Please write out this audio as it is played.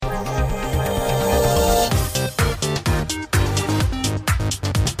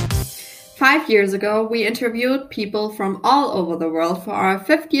5 years ago, we interviewed people from all over the world for our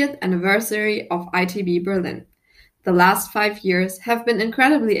 50th anniversary of ITB Berlin. The last 5 years have been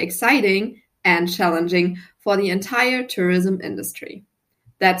incredibly exciting and challenging for the entire tourism industry.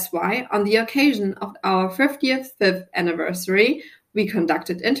 That's why, on the occasion of our 50th fifth anniversary, we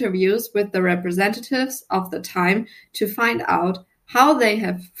conducted interviews with the representatives of the time to find out how they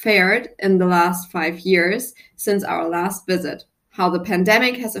have fared in the last 5 years since our last visit, how the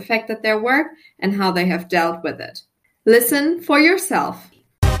pandemic has affected their work, and how they have dealt with it. Listen for yourself.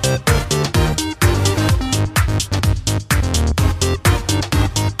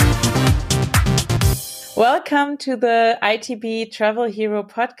 Welcome to the ITB Travel Hero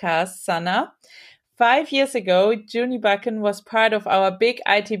podcast, Sanna. 5 years ago, Junibacken was part of our big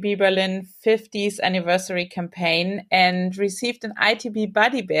ITB Berlin 50th anniversary campaign and received an ITB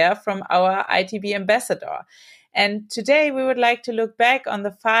Buddy Bear from our ITB ambassador. And today we would like to look back on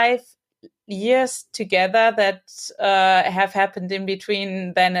the 5 years together that have happened in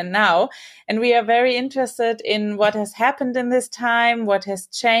between then and now. And we are very interested in what has happened in this time, what has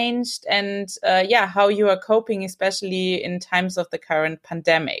changed, and how you are coping, especially in times of the current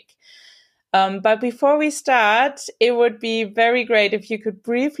pandemic. But before we start, it would be very great if you could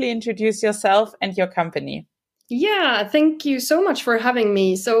briefly introduce yourself and your company. Yeah, thank you so much for having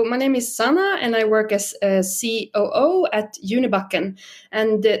me. So my name is Sanna and I work as a COO at Junibacken.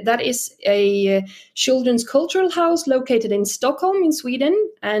 And that is a children's cultural house located in Stockholm in Sweden.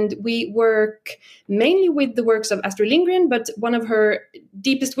 And we work mainly with the works of Astrid Lindgren, but one of her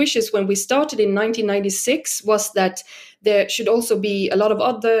deepest wishes when we started in 1996 was that there should also be a lot of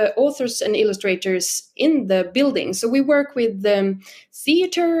other authors and illustrators in the building. So we work with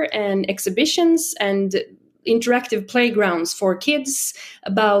theater and exhibitions and interactive playgrounds for kids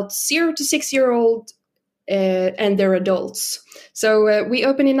about 0 to 6 year old and their adults. So we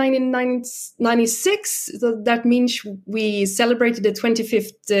opened in 1996. So that means we celebrated the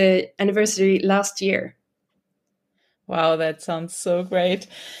 25th anniversary last year. Wow, that sounds so great.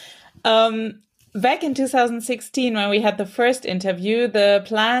 Back in 2016, when we had the first interview, the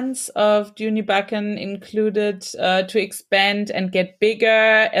plans of Junibacken included to expand and get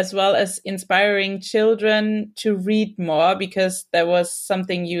bigger, as well as inspiring children to read more, because there was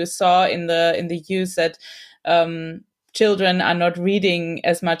something you saw in the youth that children are not reading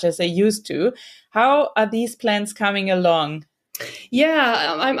as much as they used to. How are these plans coming along?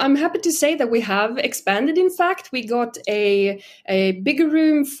 Yeah, I'm happy to say that we have expanded. In fact, we got a bigger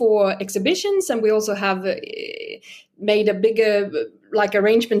room for exhibitions, and we also have made a bigger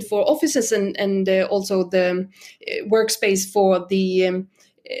arrangement for offices and also the workspace for the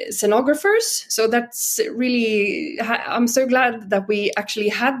scenographers. So that's really, I'm so glad that we actually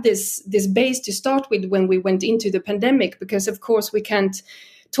had this base to start with when we went into the pandemic, because of course we can't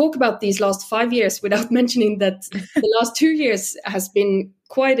talk about these last 5 years without mentioning that the last 2 years has been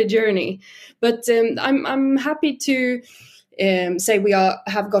quite a journey. But I'm happy to say we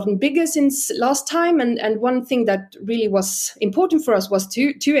have gotten bigger since last time. And one thing that really was important for us was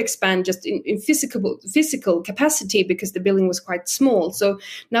to expand just in physical capacity, because the building was quite small. So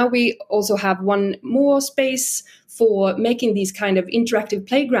now we also have one more space for making these kind of interactive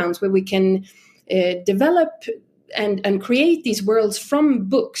playgrounds where we can develop and create these worlds from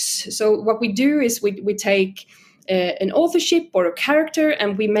books. So what we do is we take an authorship or a character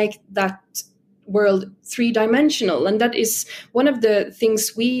and we make that world three-dimensional. And that is one of the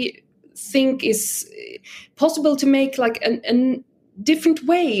things we think is possible to make, like a different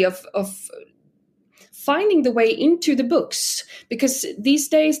way of finding the way into the books. Because these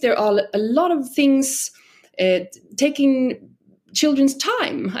days there are a lot of things taking children's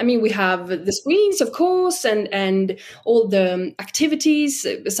time. I mean, we have the screens, of course, and all the activities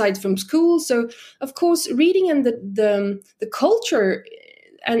aside from school. So, of course, reading and the culture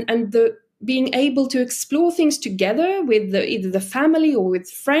and the being able to explore things together with either the family or with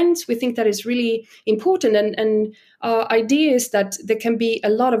friends, we think that is really important. And our idea is that there can be a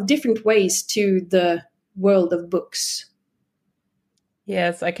lot of different ways to the world of books.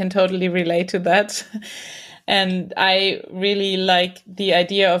 Yes, I can totally relate to that. And I really like the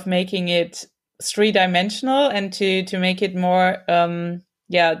idea of making it three-dimensional and to make it more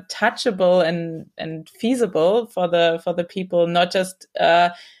touchable and feasible for the people, not just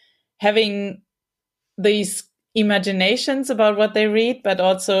having these imaginations about what they read, but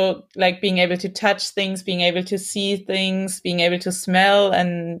also like being able to touch things, being able to see things, being able to smell,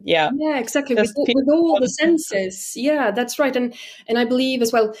 and yeah, exactly, just with all the senses. Yeah, that's right. And I believe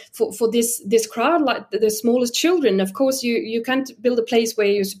as well, for this crowd, like the smallest children, of course you can't build a place where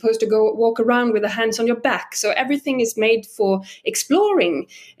you're supposed to go walk around with the hands on your back, so everything is made for exploring,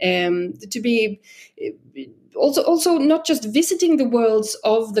 to be also not just visiting the worlds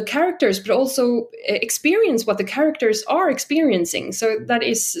of the characters, but also experience what the characters are experiencing. So that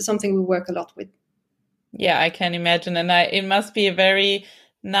is something we work a lot with. Yeah, I can imagine. And it must be a very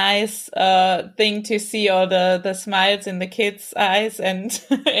nice thing to see all the smiles in the kids' eyes and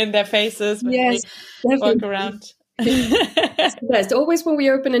in their faces when Yes, they walk definitely. around. It's the best. Always when we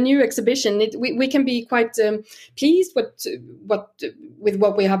open a new exhibition, we can be quite pleased with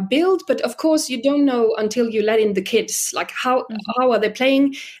what we have built. But of course, you don't know until you let in the kids. Like how are they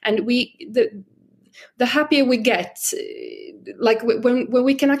playing? And the happier we get, like when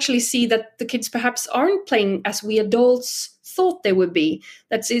we can actually see that the kids perhaps aren't playing as we adults thought they would be.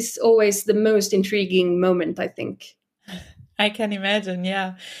 That is always the most intriguing moment, I think. I can imagine,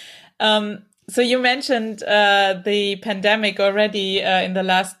 yeah. So you mentioned the pandemic already in the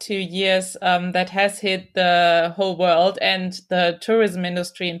last 2 years that has hit the whole world and the tourism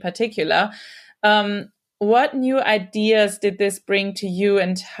industry in particular. What new ideas did this bring to you,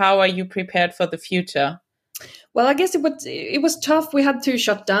 and how are you prepared for the future? Well, I guess it was tough. We had to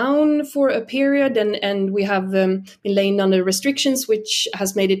shut down for a period, and we have been laying under restrictions, which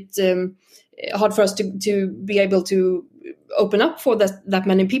has made it hard for us to be able to open up for that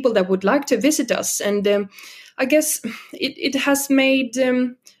many people that would like to visit us. And I guess it has made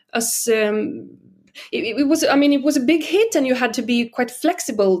us. It was, I mean, it was a big hit, and you had to be quite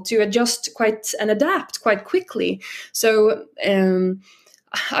flexible to adjust and adapt quite quickly. So.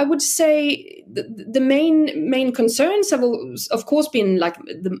 I would say the main concerns have, of course, been like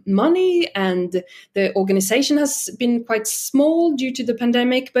the money, and the organization has been quite small due to the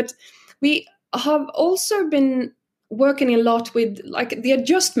pandemic. But we have also been working a lot with like the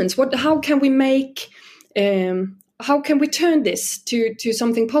adjustments. How can we make? How can we turn this to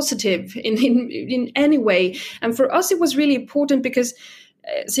something positive in any way? And for us, it was really important because.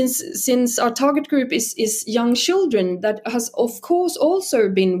 Since our target group is young children, that has of course also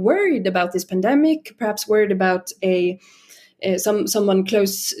been worried about this pandemic, perhaps worried about someone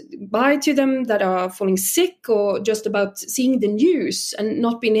close by to them that are falling sick, or just about seeing the news and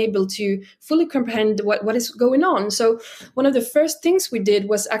not being able to fully comprehend what is going on. So one of the first things we did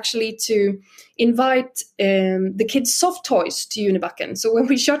was actually to invite the kids' soft toys to Junibacken. So when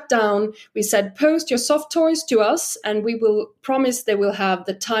we shut down, we said, post your soft toys to us and we will promise they will have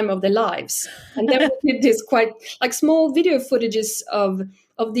the time of their lives. And then we did this quite like small video footages of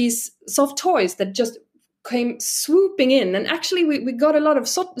these soft toys that just came swooping in, and actually we got a lot of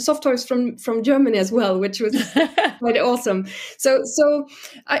soft toys from Germany as well, which was quite awesome. So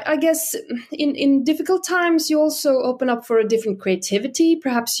I guess in difficult times you also open up for a different creativity.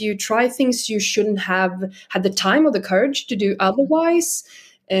 Perhaps you try things you shouldn't have had the time or the courage to do otherwise.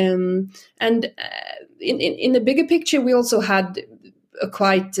 And in the bigger picture, we also had a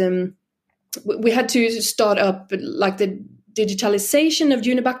quite we had to start up like the digitalization of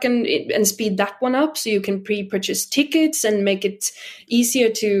Junibacken and speed that one up, so you can pre-purchase tickets and make it easier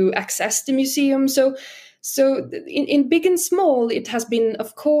to access the museum. So in big and small, it has been,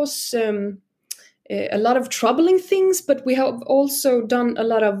 of course, a lot of troubling things, but we have also done a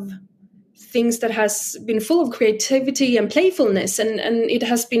lot of things that has been full of creativity and playfulness, and it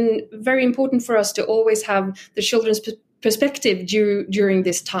has been very important for us to always have the children's perspective during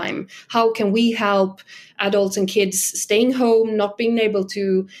this time. How can we help adults and kids staying home, not being able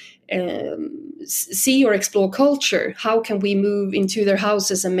to see or explore culture? How can we move into their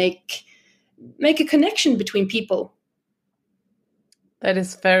houses and make a connection between people? That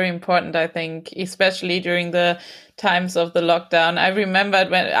is very important, I think, especially during the times of the lockdown. I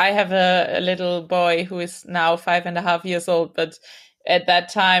remembered when I have a little boy who is now 5.5 years old, but at that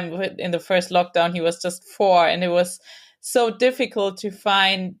time in the first lockdown, he was just 4, and it was so difficult to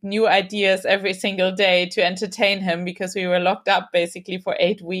find new ideas every single day to entertain him because we were locked up basically for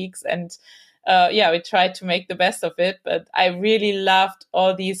 8 weeks. And we tried to make the best of it. But I really loved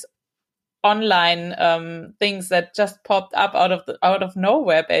all these online things that just popped up out of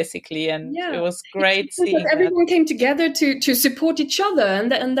nowhere basically, and it was great seeing that everyone came together to support each other,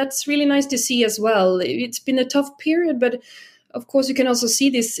 and that's really nice to see as well. It's been a tough period, but of course you can also see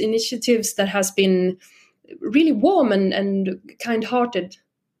these initiatives that has been really warm and kind-hearted.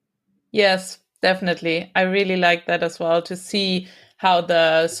 Yes, definitely. I really like that as well, to see how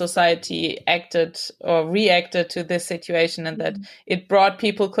the society acted or reacted to this situation, and that it brought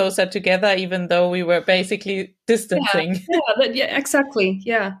people closer together, even though we were basically distancing. Yeah, exactly.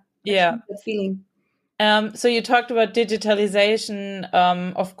 Yeah. Yeah. That feeling. So you talked about digitalization,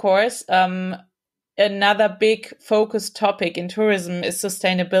 of course. Another big focus topic in tourism is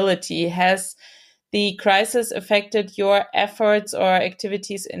sustainability. Has the crisis affected your efforts or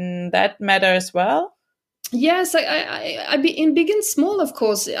activities in that matter as well? Yes, I be in big and small, of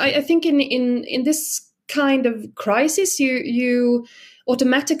course. I think in this kind of crisis, you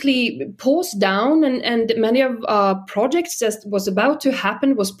automatically pause down, and many of our projects that was about to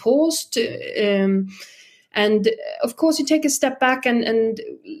happen was paused. And of course, you take a step back and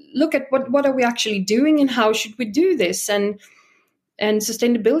look at what are we actually doing and how should we do this. And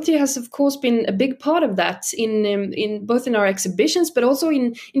sustainability has, of course, been a big part of that in both in our exhibitions, but also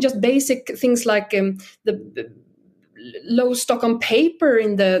in just basic things like the low stock on paper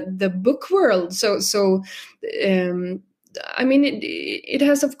in the book world. So I mean, it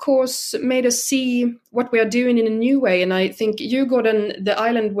has, of course, made us see what we are doing in a new way. And I think Djurgården, the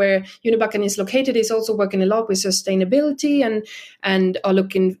island where Junibacken is located, is also working a lot with sustainability and are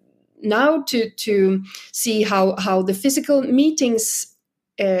looking now to see how the physical meetings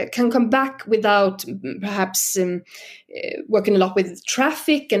can come back without perhaps working a lot with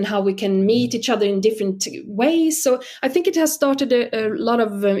traffic, and how we can meet each other in different ways. So I think it has started a lot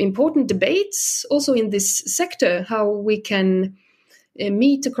of important debates also in this sector, how we can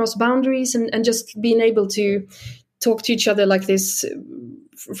meet across boundaries and just being able to talk to each other like this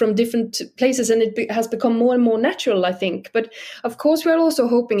from different places. And it has become more and more natural, I think. But of course, we're also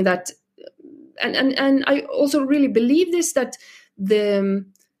hoping that, and I also really believe this, that there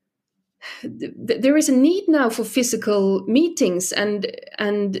is a need now for physical meetings, and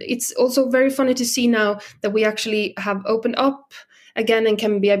it's also very funny to see now that we actually have opened up again and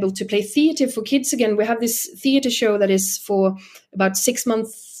can be able to play theater for kids again. We have this theater show that is for about 6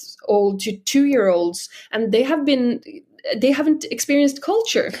 months old to 2-year-olds, and they haven't experienced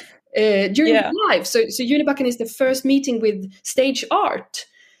culture during their life. So Junibacken is the first meeting with stage art,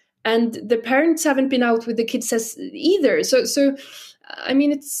 and the parents haven't been out with the kids either. So I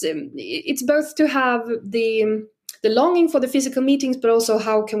mean, it's both to have the longing for the physical meetings, but also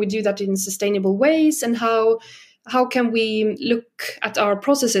how can we do that in sustainable ways, and how can we look at our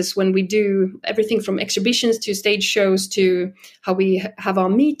processes when we do everything from exhibitions to stage shows to how we have our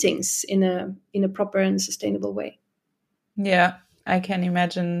meetings in a proper and sustainable way. Yeah, I can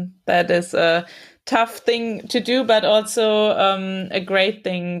imagine that is a tough thing to do, but also a great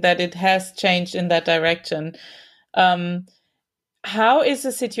thing that it has changed in that direction. How is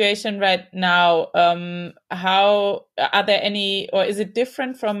the situation right now? How are there any, or is it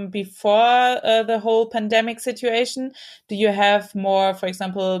different from before the whole pandemic situation? Do you have more, for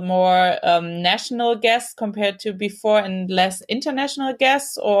example, more national guests compared to before and less international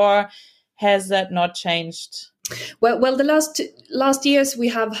guests, or has that not changed? Well, the last years we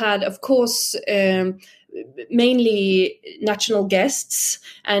have had, of course, mainly national guests,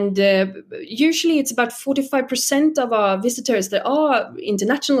 and usually it's about 45% of our visitors that are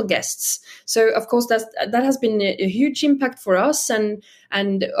international guests. So of course that has been a huge impact for us, and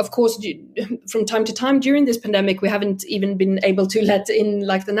of course from time to time during this pandemic we haven't even been able to let in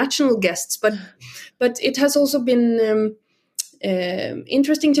like the national guests, but it has also been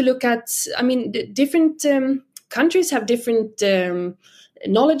interesting to look at. I mean, different countries have different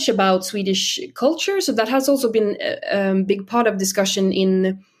knowledge about Swedish culture, so that has also been a big part of discussion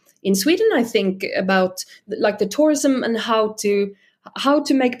in Sweden, I think, about like the tourism and how to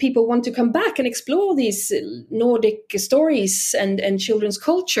make people want to come back and explore these Nordic stories and children's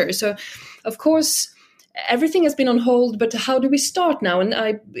culture. So of course everything has been on hold, but how do we start now? And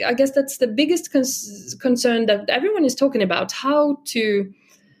I guess that's the biggest concern that everyone is talking about,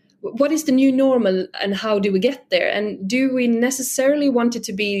 what is the new normal and how do we get there? And do we necessarily want it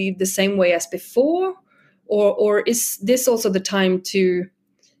to be the same way as before? Or is this also the time to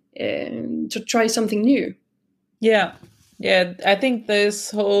try something new? Yeah. I think this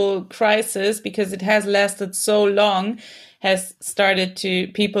whole crisis, because it has lasted so long, has started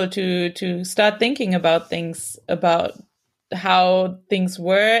people to start thinking about things, about how things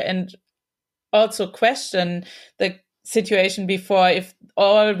were, and also question the situation before, if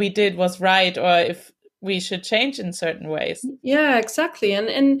all we did was right or if we should change in certain ways. Yeah, exactly.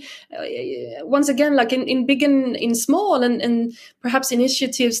 And once again, like in big and in small, and perhaps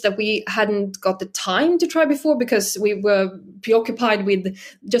initiatives that we hadn't got the time to try before because we were preoccupied with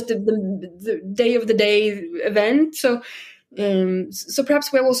just the day of the day event. So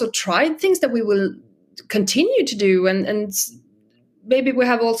perhaps we have also tried things that we will continue to do, and maybe we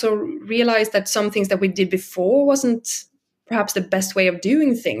have also realized that some things that we did before wasn't perhaps the best way of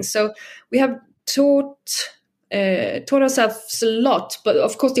doing things. So we have taught ourselves a lot, but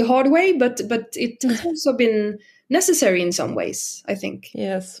of course the hard way. But it has also been necessary in some ways, I think.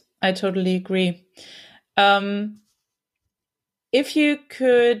 Yes, I totally agree. If you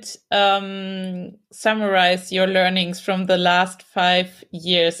could summarize your learnings from the last 5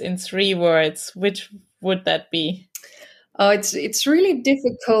 years in 3 words, which would that be? It's really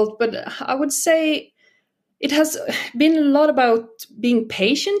difficult, but I would say it has been a lot about being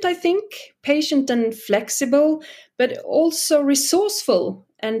patient, I think, patient and flexible, but also resourceful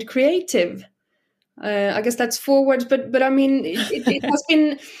and creative. I guess that's 4 words, but I mean, it has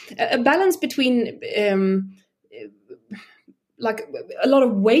been a balance between like a lot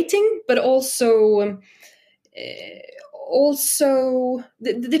of waiting, but also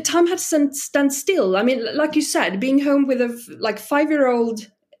the time had stand still. I mean, like you said, being home with a 5-year-old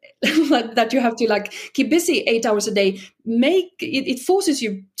that you have to like keep busy 8 hours a day, it forces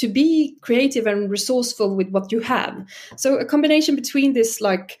you to be creative and resourceful with what you have. So a combination between this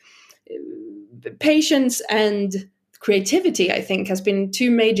like patience and creativity, I think, has been 2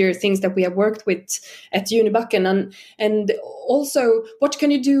 major things that we have worked with at Junibacken. And also, what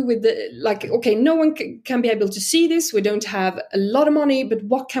can you do with okay, no one can be able to see this. We don't have a lot of money, but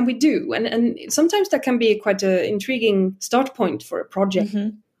what can we do? And sometimes that can be quite an intriguing start point for a project.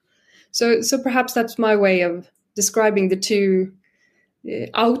 Mm-hmm. So perhaps that's my way of describing the 2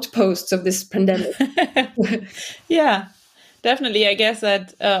 outposts of this pandemic. Yeah, definitely. I guess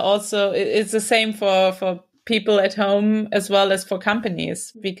that also it's the same for people at home as well as for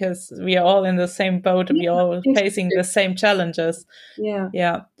companies, because we are all in the same boat and we're all facing the same challenges.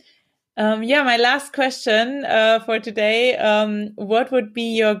 Yeah. My last question for today, what would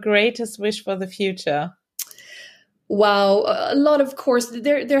be your greatest wish for the future? Wow, a lot, of course.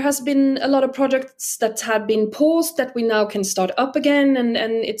 There has been a lot of projects that have been paused that we now can start up again, and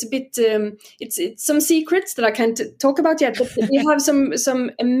it's a bit it's some secrets that I can't talk about yet. But we have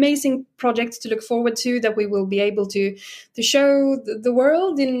some amazing projects to look forward to that we will be able to show the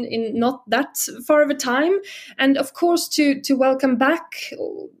world in not that far of a time, and of course to welcome back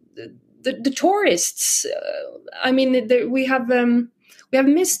the tourists. I mean, we have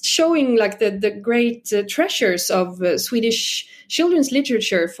missed showing like the great treasures of Swedish children's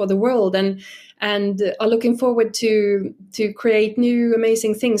literature for the world, and are looking forward to create new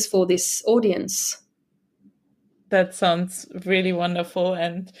amazing things for this audience. That sounds really wonderful,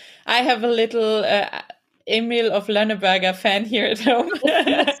 and I have a little Emil of Lönneberga fan here at home.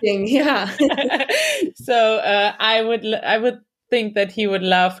 Yeah. So I would think that he would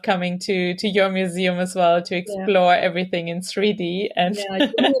love coming to your museum as well to explore everything in 3D. And you're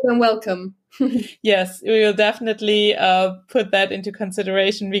more than welcome. Yes, we will definitely put that into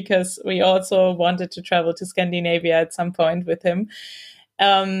consideration, because we also wanted to travel to Scandinavia at some point with him.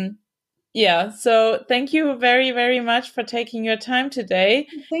 So thank you very, very much for taking your time today.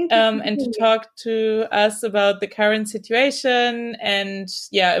 Thank you. And to talk to us about the current situation and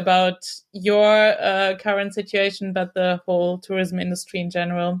about your current situation, but the whole tourism industry in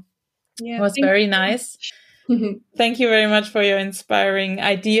general. It was very nice. Thank you very much for your inspiring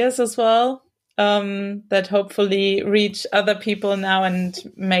ideas as well, that hopefully reach other people now and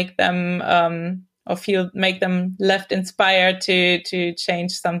make them make them left inspired to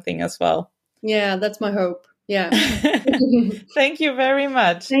change something as well. Yeah, that's my hope. Yeah. Thank you very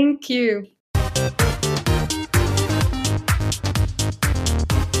much. Thank you.